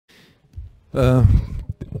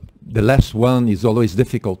The last one is always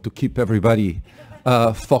difficult to keep everybody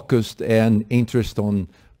focused and interest on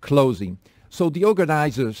closing. So the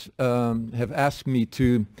organizers have asked me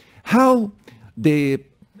to how the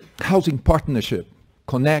housing partnership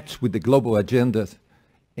connects with the global agendas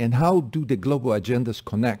and how do the global agendas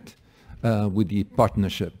connect with the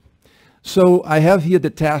partnership. So I have here the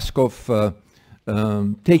task of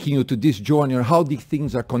taking you to this journey, or how these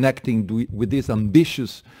things are connecting with these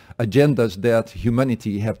ambitious agendas that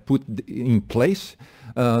humanity have put in place.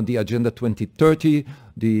 The Agenda 2030,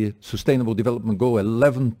 the Sustainable Development Goal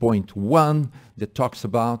 11.1 that talks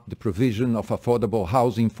about the provision of affordable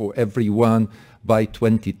housing for everyone by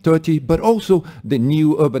 2030, but also the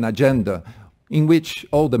new urban agenda, in which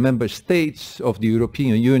all the member states of the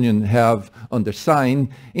European Union have undersigned,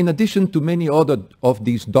 in addition to many other of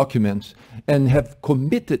these documents, and have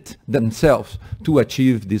committed themselves to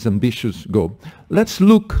achieve this ambitious goal. Let's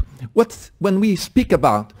look when we speak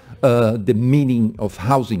about the meaning of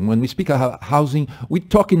housing. When we speak about housing, we're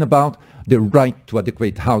talking about the right to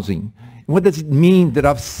adequate housing. What does it mean? There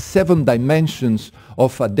are 7 dimensions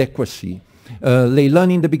of adequacy.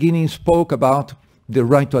 Leilani in the beginning spoke about the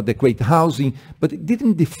right to adequate housing, but it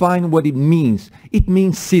didn't define what it means. It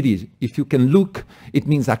means cities. If you can look, it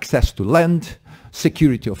means access to land,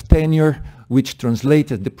 security of tenure, which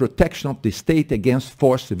translates as the protection of the state against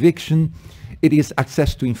forced eviction. It is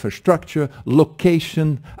access to infrastructure,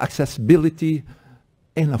 location, accessibility,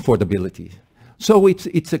 and affordability. So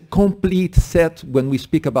it's a complete set. When we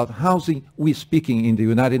speak about housing, we're speaking in the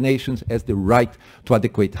United Nations as the right to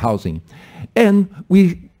adequate housing. And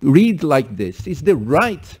we read like this: it's the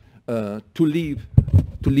right to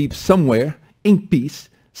live somewhere in peace,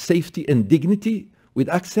 safety, and dignity, with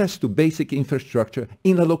access to basic infrastructure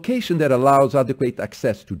in a location that allows adequate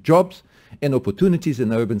access to jobs and opportunities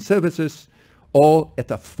in urban services, all at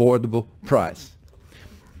affordable price.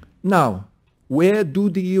 Now, where do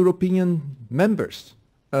the European members,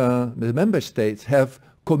 the member states, have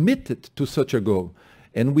committed to such a goal?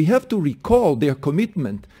 And we have to recall their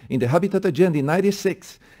commitment in the Habitat Agenda in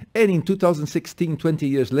 '96 and in 2016, 20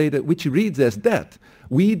 years later, which reads as that: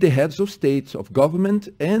 we, the heads of states, of government,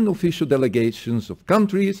 and official delegations of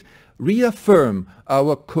countries, reaffirm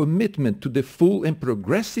our commitment to the full and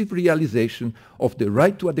progressive realization of the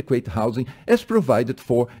right to adequate housing as provided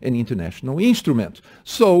for an international instrument.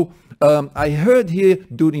 So I heard here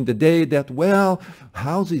during the day that, well,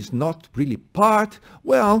 housing is not really part.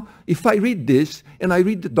 Well, if I read this and I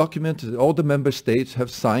read the document that all the member states have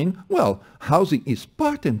signed, well, housing is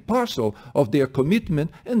part and parcel of their commitment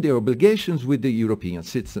and their obligations with the European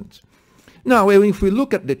citizens. Now, if we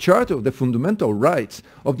look at the Charter of the Fundamental Rights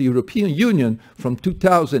of the European Union from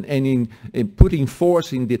 2000 and in put in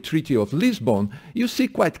force in the Treaty of Lisbon, you see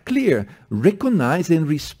quite clear, recognize and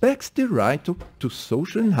respects the right to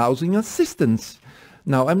social and housing assistance.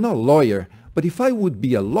 Now, I'm not a lawyer, but if I would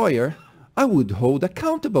be a lawyer, I would hold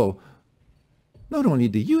accountable not only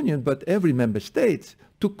the Union, but every member state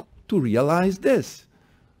to realize this.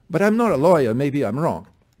 But I'm not a lawyer, maybe I'm wrong.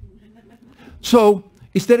 So,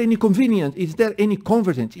 is there any convenience? Is there any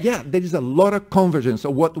convergence? Yeah, there is a lot of convergence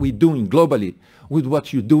of what we're doing globally with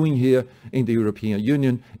what you're doing here in the European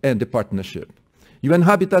Union and the partnership. UN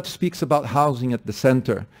Habitat speaks about housing at the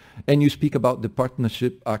center, and you speak about the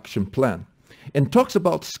Partnership Action Plan, and talks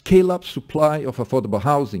about scale-up supply of affordable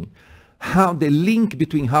housing, how the link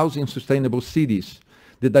between housing and sustainable cities,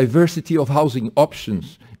 the diversity of housing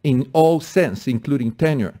options in all sense, including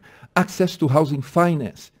tenure, access to housing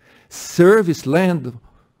finance, service land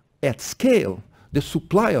at scale, the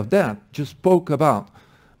supply of that, just spoke about,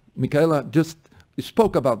 Michaela just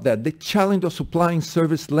spoke about that, the challenge of supplying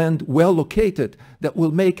service land well located that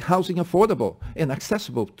will make housing affordable and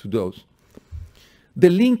accessible to those. The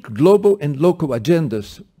link global and local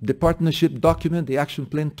agendas, the partnership document, the action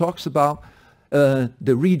plan talks about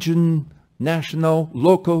the region, national,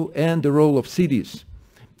 local, and the role of cities,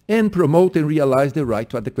 and promote and realize the right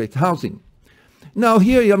to adequate housing. Now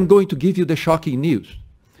here I'm going to give you the shocking news,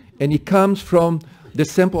 and it comes from the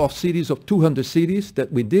sample of cities of 200 cities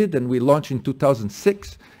that we did and we launched in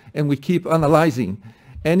 2006, and we keep analyzing,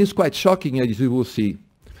 and it's quite shocking, as you will see.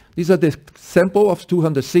 These are the sample of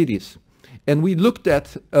 200 cities, and we looked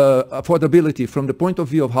at affordability from the point of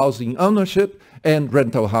view of housing ownership and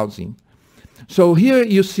rental housing. So here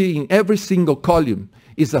you see in every single column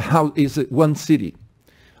is one city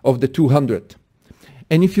of the 200.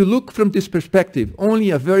 And if you look from this perspective, only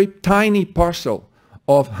a very tiny parcel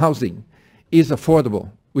of housing is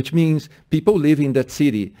affordable, which means people living in that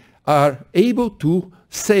city are able to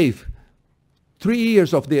save 3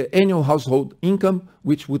 years of their annual household income,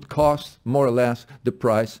 which would cost more or less the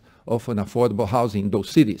price of an affordable housing in those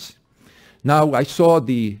cities. Now, I saw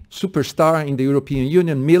the superstar in the European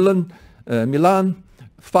Union, Milan,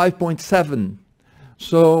 5.7.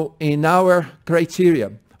 So in our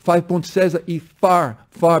criteria, 5.7 is far,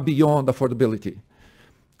 far beyond affordability.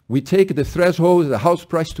 We take the threshold, the house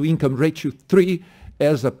price to income ratio 3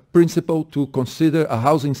 as a principle to consider a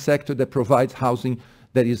housing sector that provides housing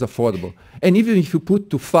that is affordable. And even if you put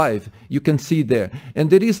to 5, you can see there. And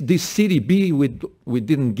there is this city B, we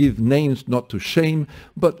didn't give names not to shame,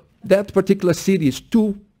 but that particular city is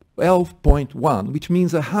 12.1, which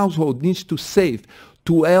means a household needs to save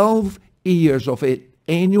 12 years of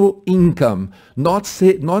annual income, not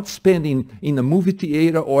spending in a movie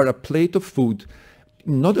theater or a plate of food,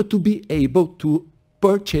 in order to be able to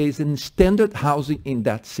purchase in standard housing in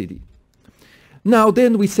that city. Now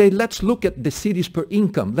then we say, let's look at the cities per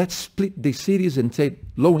income. Let's split the cities and say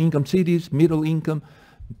low income cities, middle income,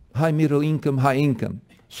 high middle income, high income.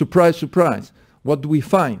 Surprise, surprise. What do we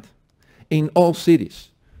find? In all cities,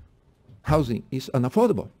 housing is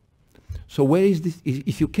unaffordable. So where is this?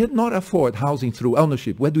 If you cannot afford housing through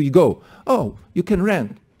ownership, where do you go? Oh, you can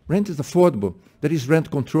rent. Rent is affordable. There is rent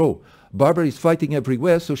control. Barbara is fighting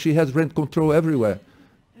everywhere, so she has rent control everywhere.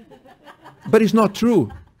 But it's not true.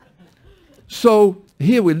 So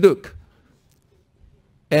here we look,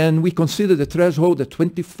 and we consider the threshold at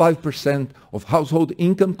 25% of household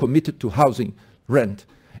income committed to housing, rent,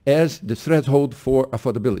 as the threshold for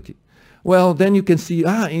affordability. Well, then you can see,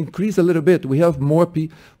 increase a little bit. We have more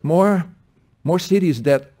cities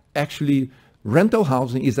that actually rental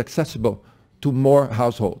housing is accessible to more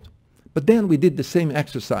households. But then we did the same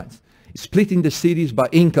exercise, splitting the cities by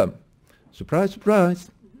income. Surprise,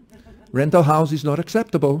 surprise. Rental house is not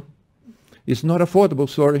acceptable. It's not affordable,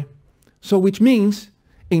 sorry. So which means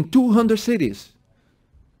in 200 cities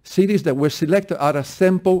that were selected out of a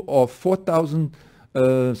sample of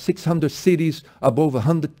 4,600 cities above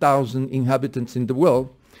 100,000 inhabitants in the world,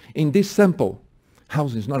 in this sample,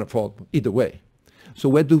 housing is not affordable either way. So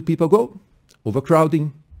where do people go?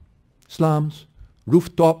 Overcrowding, slums,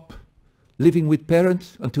 rooftop, living with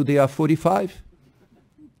parents until they are 45.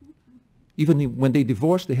 Even when they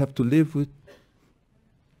divorce, they have to live with.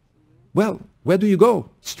 Well, where do you go?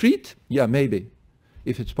 Street? Yeah, maybe,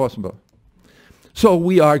 if it's possible. So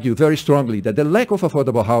we argue very strongly that the lack of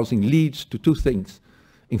affordable housing leads to two things: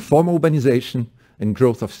 informal urbanization and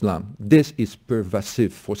growth of slum. This is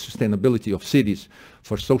pervasive for sustainability of cities,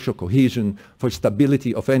 for social cohesion, for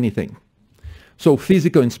stability of anything. So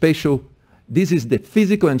physical and spatial, this is the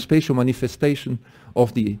physical and spatial manifestation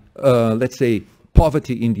of the, let's say,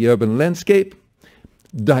 poverty in the urban landscape,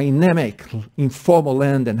 dynamic informal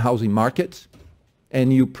land and housing markets,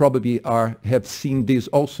 and you probably have seen this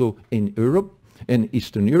also in Europe and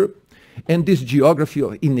Eastern Europe, and this geography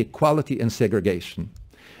of inequality and segregation.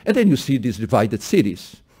 And then you see these divided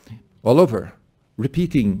cities all over,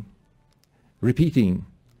 repeating, and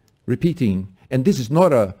this is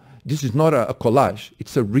not a collage,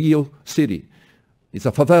 it's a real city. It's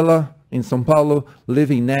a favela in São Paulo,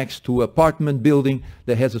 living next to an apartment building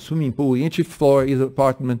that has a swimming pool. Each floor is an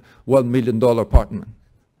apartment, $1 million apartment.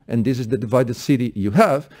 And this is the divided city you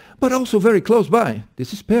have, but also very close by.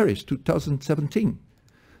 This is Paris, 2017.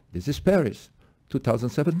 This is Paris,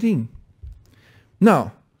 2017.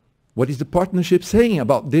 Now, what is the partnership saying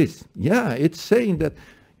about this? Yeah, it's saying that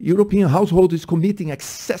European households is committing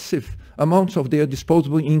excessive amounts of their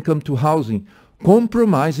disposable income to housing,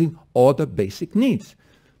 compromising other basic needs.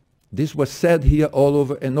 This was said here all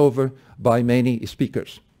over and over by many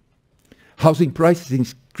speakers. Housing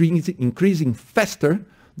prices increasing faster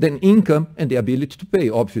than income and the ability to pay,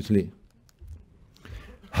 obviously.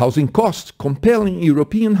 Housing costs compelling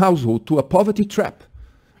European households to a poverty trap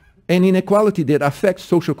and inequality that affects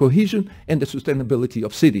social cohesion and the sustainability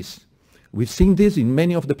of cities. We've seen this in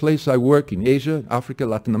many of the places I work in Asia, Africa,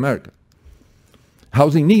 Latin America.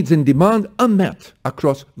 Housing needs and demand unmet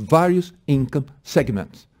across various income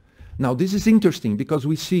segments. Now this is interesting because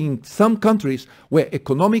we see in some countries where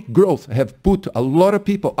economic growth have put a lot of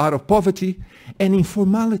people out of poverty and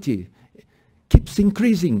informality keeps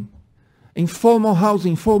increasing. Informal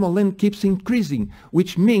housing, informal land keeps increasing,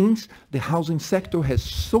 which means the housing sector has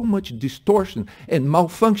so much distortion and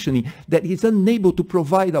malfunctioning that it's unable to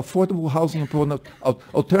provide affordable housing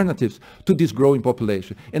alternatives to this growing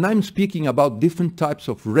population. And I'm speaking about different types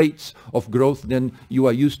of rates of growth than you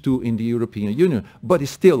are used to in the European Union, but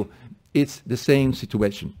still, it's the same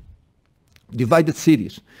situation. Divided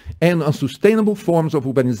cities and unsustainable forms of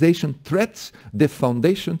urbanization threats the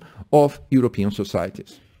foundation of European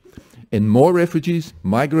societies. And more refugees,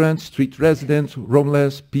 migrants, street residents,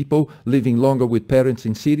 homeless, people living longer with parents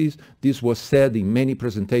in cities. This was said in many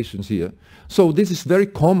presentations here. So this is very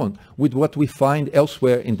common with what we find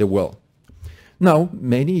elsewhere in the world. Now,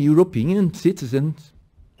 many European citizens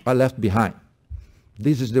are left behind.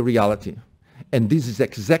 This is the reality. And this is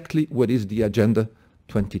exactly what is the Agenda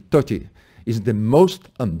 2030. It's the most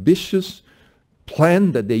ambitious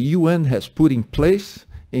plan that the UN has put in place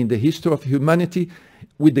in the history of humanity,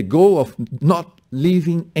 with the goal of not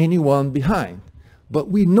leaving anyone behind. But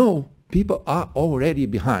we know people are already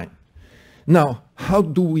behind. Now, how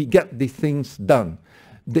do we get these things done?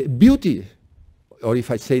 The beauty, or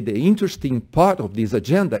if I say the interesting part of this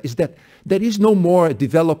agenda, is that there is no more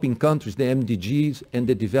developing countries, the MDGs, and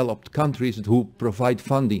the developed countries who provide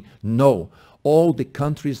funding. No. All the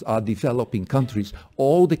countries are developing countries.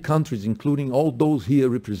 All the countries, including all those here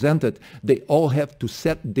represented, they all have to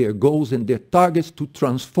set their goals and their targets to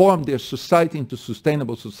transform their society into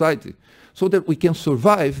sustainable society, so that we can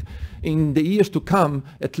survive in the years to come.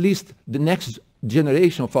 At least the next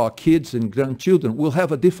generation of our kids and grandchildren will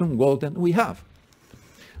have a different world than we have.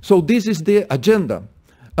 So this is the agenda.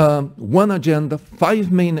 One agenda,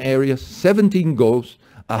 5 main areas, 17 goals,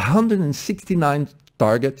 169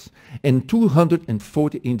 targets, and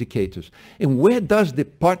 240 indicators. And where does the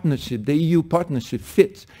partnership, the EU partnership,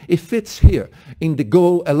 fit? It fits here in the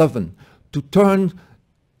goal 11, to turn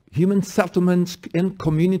human settlements and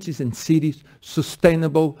communities and cities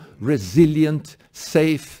sustainable, resilient,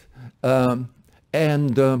 safe, and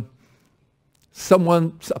a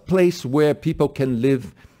place where people can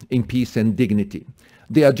live in peace and dignity.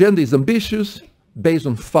 The agenda is ambitious, based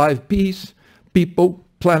on 5 Ps: people,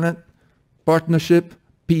 planet, partnership,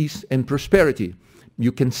 peace, and prosperity.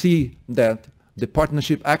 You can see that the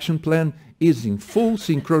Partnership Action Plan is in full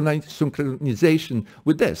synchronization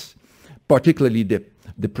with this, particularly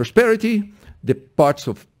the prosperity, the parts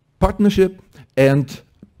of partnership, and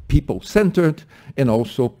people-centered, and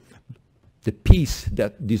also the peace,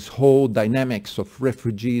 that this whole dynamics of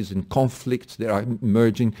refugees and conflicts that are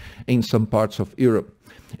emerging in some parts of Europe.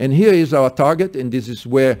 And here is our target, and this is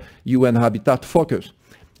where UN Habitat focus.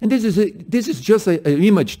 And this is just an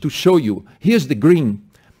image to show you. Here's the green,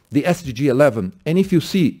 the SDG 11. And if you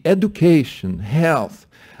see education, health,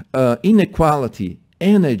 inequality,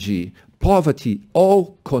 energy, poverty,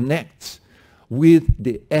 all connects with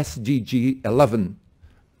the SDG 11,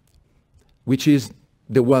 which is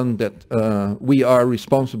the one that we are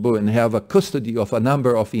responsible and have a custody of a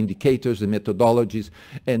number of indicators and methodologies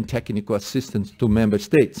and technical assistance to member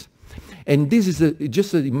states. And this is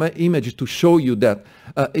just an image to show you that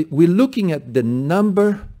we're looking at the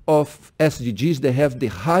number of SDGs that have the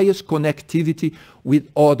highest connectivity with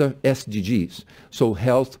other SDGs. So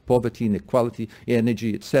health, poverty, inequality,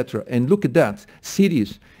 energy, etc. And look at that.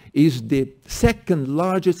 Cities is the second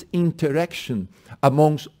largest interaction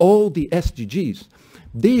amongst all the SDGs.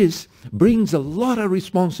 This brings a lot of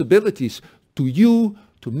responsibilities to you,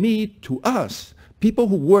 to me, to us, people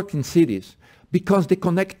who work in cities. Because the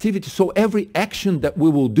connectivity, so every action that we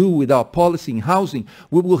will do with our policy in housing,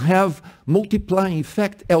 we will have multiplying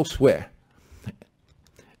effect elsewhere.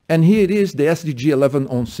 And here it is, the SDG 11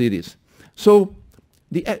 on cities. So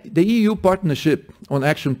the EU Partnership on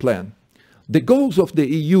Action Plan, the goals of the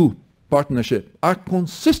EU partnership are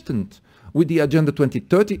consistent with the Agenda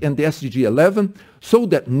 2030 and the SDG 11, so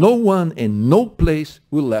that no one and no place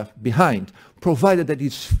will be left behind, provided that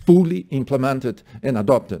it's fully implemented and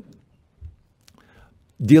adopted.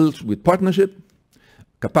 Deals with partnership,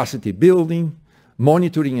 capacity building,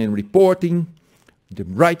 monitoring and reporting, the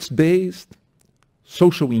rights-based,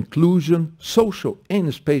 social inclusion, social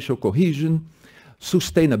and spatial cohesion,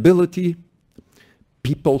 sustainability,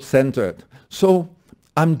 people-centered. So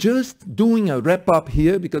I'm just doing a wrap-up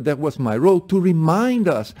here, because that was my role, to remind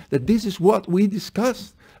us that this is what we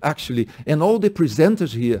discussed, actually, and all the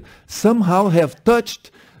presenters here somehow have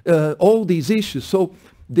touched all these issues. So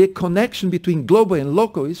the connection between global and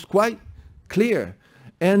local is quite clear.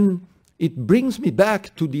 And it brings me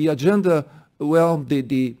back to the agenda, well,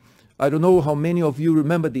 I don't know how many of you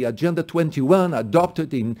remember the Agenda 21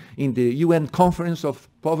 adopted in the UN Conference of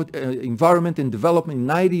Poverty, Environment and Development in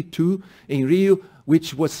 '92 in Rio,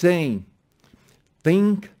 which was saying,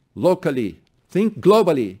 think locally, think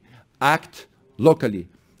globally, act locally,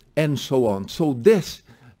 and so on. So this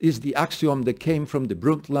is the axiom that came from the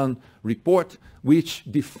Brundtland report, which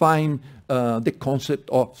defined the concept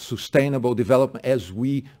of sustainable development as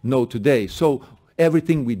we know today. So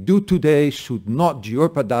everything we do today should not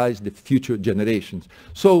jeopardize the future generations.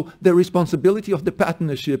 So the responsibility of the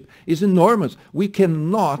partnership is enormous. We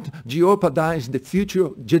cannot jeopardize the future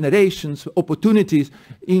generations' opportunities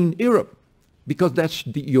in Europe, because that's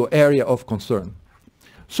your area of concern.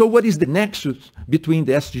 So what is the nexus between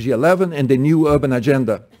the SDG 11 and the new urban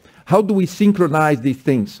agenda? How do we synchronize these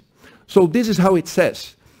things? So this is how it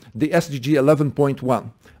says, the SDG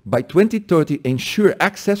 11.1. By 2030, ensure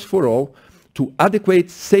access for all to adequate,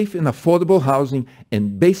 safe and affordable housing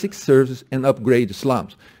and basic services and upgrade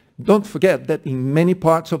slums. Don't forget that in many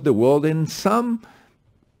parts of the world and some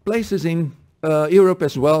places in Europe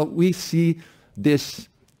as well, we see this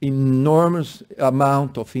enormous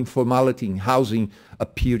amount of informality in housing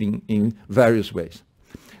appearing in various ways.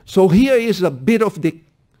 So here is a bit of the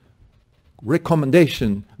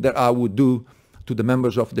recommendation that I would do to the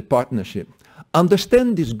members of the partnership.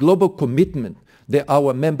 Understand this global commitment that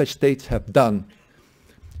our member states have done.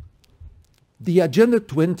 The Agenda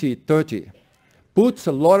 2030 puts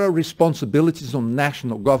a lot of responsibilities on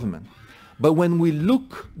national government. But when we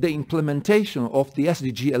look at the implementation of the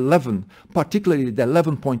SDG 11, particularly the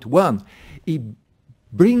 11.1, it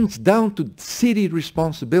brings down to city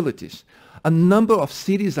responsibilities. A number of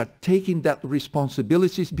cities are taking that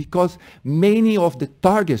responsibilities because many of the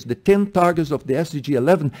targets, the 10 targets of the SDG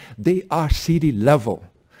 11, they are city level.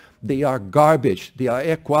 They are garbage, they are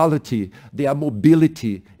air quality, they are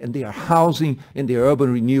mobility, and they are housing, and they are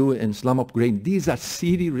urban renewal and slum upgrade. These are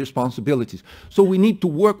city responsibilities. So we need to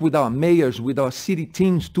work with our mayors, with our city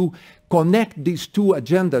teams to connect these two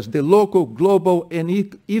agendas, the local, global, and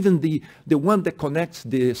even the one that connects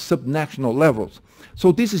the subnational levels.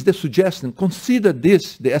 So this is the suggestion. Consider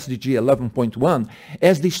this, the SDG 11.1,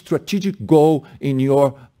 as the strategic goal in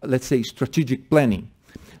your, let's say, strategic planning.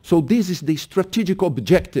 So this is the strategic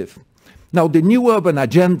objective. Now the new urban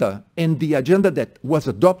agenda and the agenda that was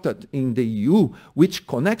adopted in the EU, which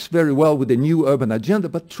connects very well with the new urban agenda,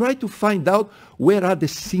 but try to find out where are the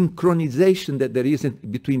synchronization that there is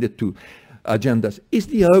between the two agendas. Is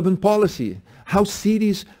the urban policy, how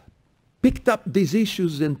cities picked up these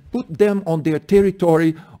issues and put them on their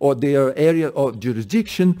territory or their area of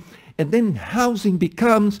jurisdiction, and then housing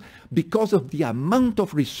becomes, because of the amount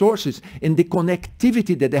of resources and the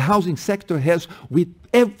connectivity that the housing sector has with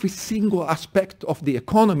every single aspect of the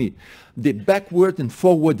economy, the backward and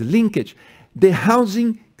forward linkage, the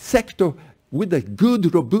housing sector with a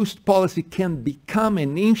good, robust policy can become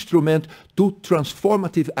an instrument to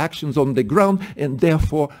transformative actions on the ground and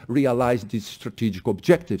therefore realize these strategic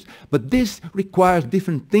objectives. But this requires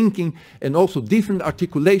different thinking and also different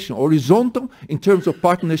articulation, horizontal in terms of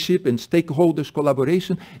partnership and stakeholders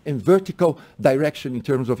collaboration, and vertical direction in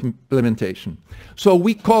terms of implementation. So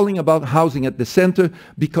we're calling about housing at the center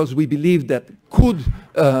because we believe that could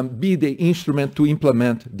be the instrument to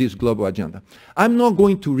implement this global agenda. I'm not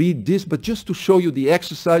going to read this, but just to show you the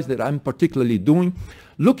exercise that I'm particularly doing,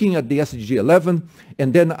 looking at the SDG 11,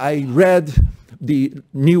 and then I read the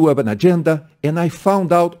new urban agenda, and I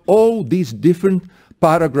found out all these different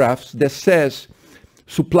paragraphs that says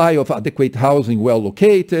supply of adequate housing well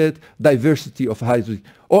located, diversity of housing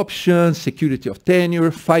options, security of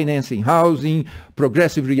tenure, financing housing,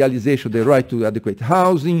 progressive realization of the right to adequate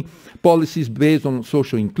housing, policies based on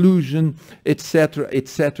social inclusion, etc.,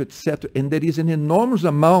 etc., etc. And there is an enormous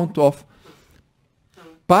amount of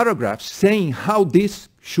paragraphs saying how this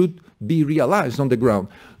should be realized on the ground.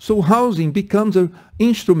 So housing becomes an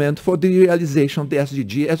instrument for the realization of the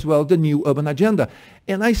SDG as well as the new urban agenda.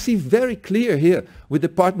 And I see very clear here with the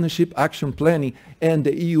partnership action planning and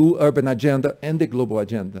the EU urban agenda and the global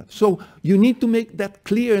agenda. So you need to make that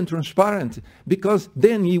clear and transparent, because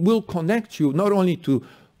then it will connect you not only to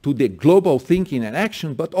the global thinking and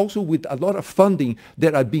action, but also with a lot of funding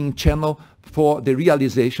that are being channeled for the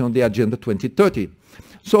realization of the Agenda 2030.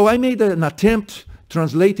 So I made an attempt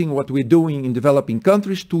translating what we're doing in developing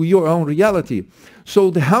countries to your own reality. So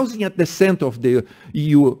the housing at the center of the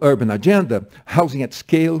EU urban agenda, housing at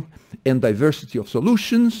scale and diversity of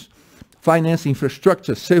solutions, finance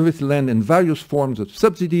infrastructure, service land and various forms of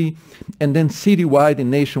subsidy, and then citywide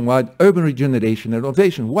and nationwide urban regeneration and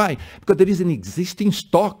innovation. Why? Because there is an existing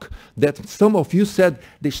stock that some of you said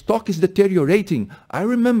the stock is deteriorating. I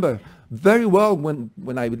remember very well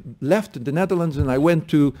when I left the Netherlands and I went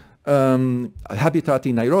to Habitat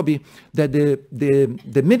in Nairobi, that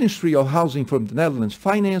the Ministry of Housing from the Netherlands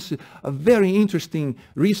financed a very interesting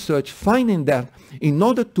research finding that in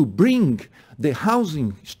order to bring the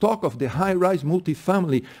housing stock of the high-rise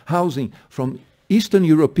multifamily housing from Eastern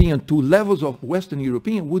European to levels of Western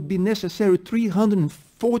European would be necessary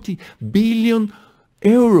 340 billion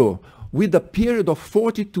euro with a period of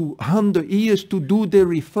 40 to 100 years to do the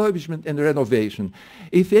refurbishment and renovation.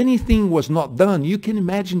 If anything was not done, you can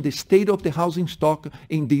imagine the state of the housing stock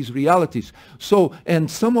in these realities. So,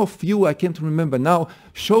 and some of you, I can't remember now,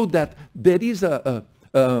 showed that there is a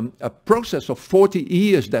process of 40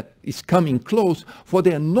 years that is coming close for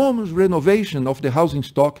the enormous renovation of the housing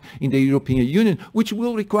stock in the European Union, which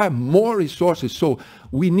will require more resources. So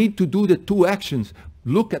we need to do the two actions,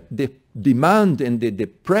 look at the demand and the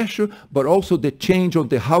pressure, but also the change of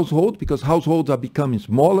the household, because households are becoming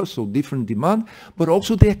smaller, so different demand, but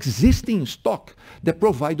also the existing stock that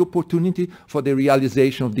provide opportunity for the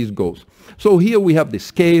realization of these goals. So here we have the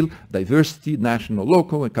scale, diversity, national,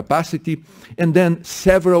 local, and capacity, and then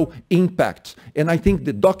several impacts. And I think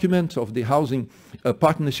the document of the housing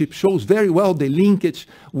partnership shows very well the linkage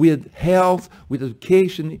with health, with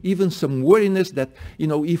education, even some worriness that, you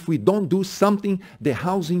know, if we don't do something, the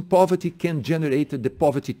housing poverty can generate the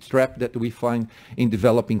poverty trap that we find in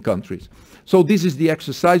developing countries. So this is the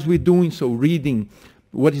exercise we're doing. So reading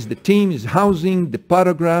what is the theme, is housing, the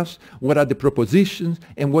paragraphs, what are the propositions,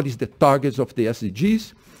 and what is the targets of the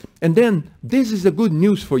SDGs. And then this is the good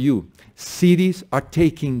news for you. Cities are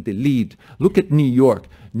taking the lead. Look at New York.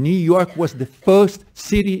 New York was the first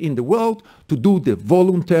city in the world to do the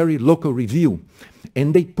voluntary local review.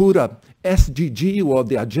 And they put up SDG, or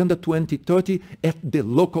the Agenda 2030, at the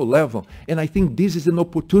local level. And I think this is an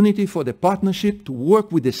opportunity for the partnership to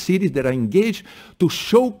work with the cities that are engaged to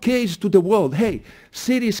showcase to the world, hey,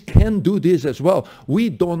 cities can do this as well. We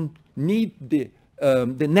don't need the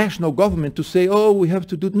national government to say, oh, we have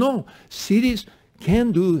to do. No, cities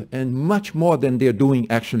can do, and much more than they're doing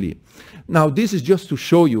actually. Now, this is just to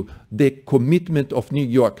show you the commitment of New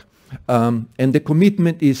York. And the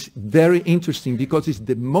commitment is very interesting because it's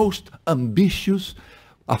the most ambitious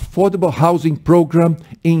affordable housing program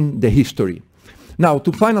in the history. Now,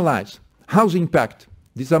 to finalize, housing impact.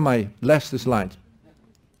 These are my last slides.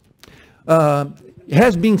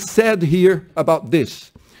 Has been said here about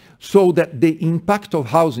this, so that the impact of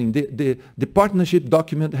housing, the partnership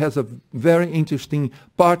document has a very interesting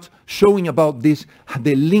part showing about this,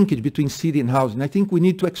 the linkage between city and housing. I think we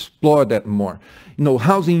need to explore that more. You know,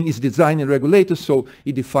 housing is designed and regulated, so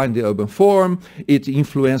it defines the urban form, it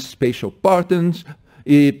influences spatial patterns,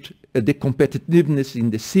 the competitiveness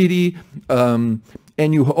in the city,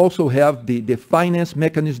 and you also have the finance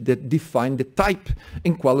mechanisms that define the type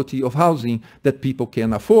and quality of housing that people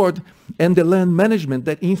can afford, and the land management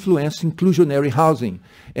that influence inclusionary housing.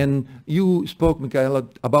 And you spoke, Michaela,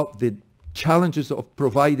 about the challenges of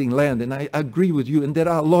providing land, and I agree with you, and there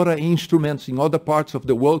are a lot of instruments in other parts of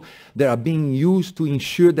the world that are being used to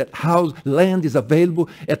ensure that land is available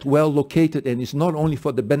at well located, and it's not only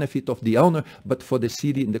for the benefit of the owner, but for the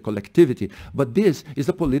city and the collectivity. But this is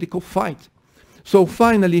a political fight. So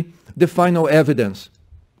finally, the final evidence.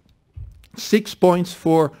 6 points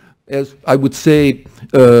for, as I would say,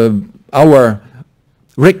 our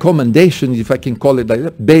recommendations, if I can call it like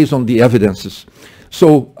that, based on the evidences.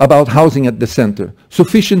 So about housing at the center.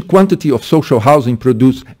 Sufficient quantity of social housing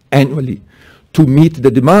produced annually to meet the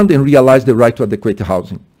demand and realize the right to adequate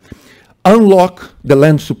housing. Unlock the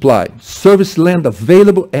land supply. Service land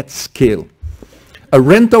available at scale. A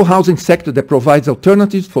rental housing sector that provides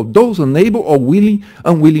alternatives for those unable or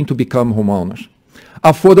unwilling to become homeowners.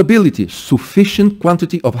 Affordability, sufficient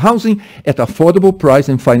quantity of housing at affordable price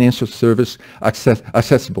and financial service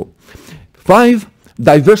accessible. 5,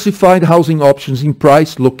 diversified housing options in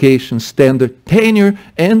price, location, standard, tenure,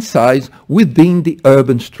 and size within the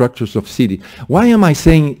urban structures of cities. Why am I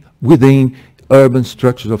saying within urban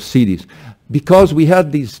structures of cities? Because we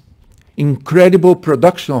had these incredible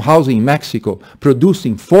production of housing in Mexico,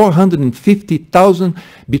 producing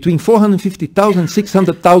between 450,000 and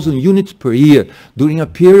 600,000 units per year during a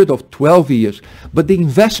period of 12 years. But the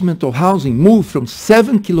investment of housing moved from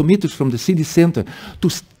 7 kilometers from the city center to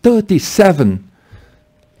 37.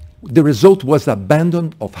 The result was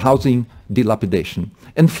abandon of housing dilapidation.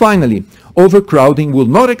 And finally, overcrowding will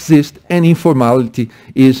not exist and informality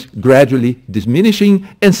is gradually diminishing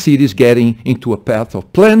and cities getting into a path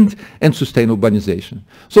of planned and sustainable urbanization.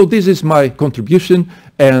 So this is my contribution,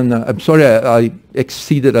 and I'm sorry I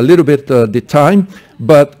exceeded a little bit the time,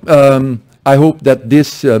 but I hope that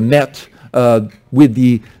this met with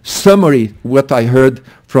the summary what I heard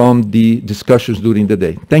from the discussions during the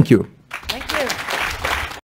day. Thank you.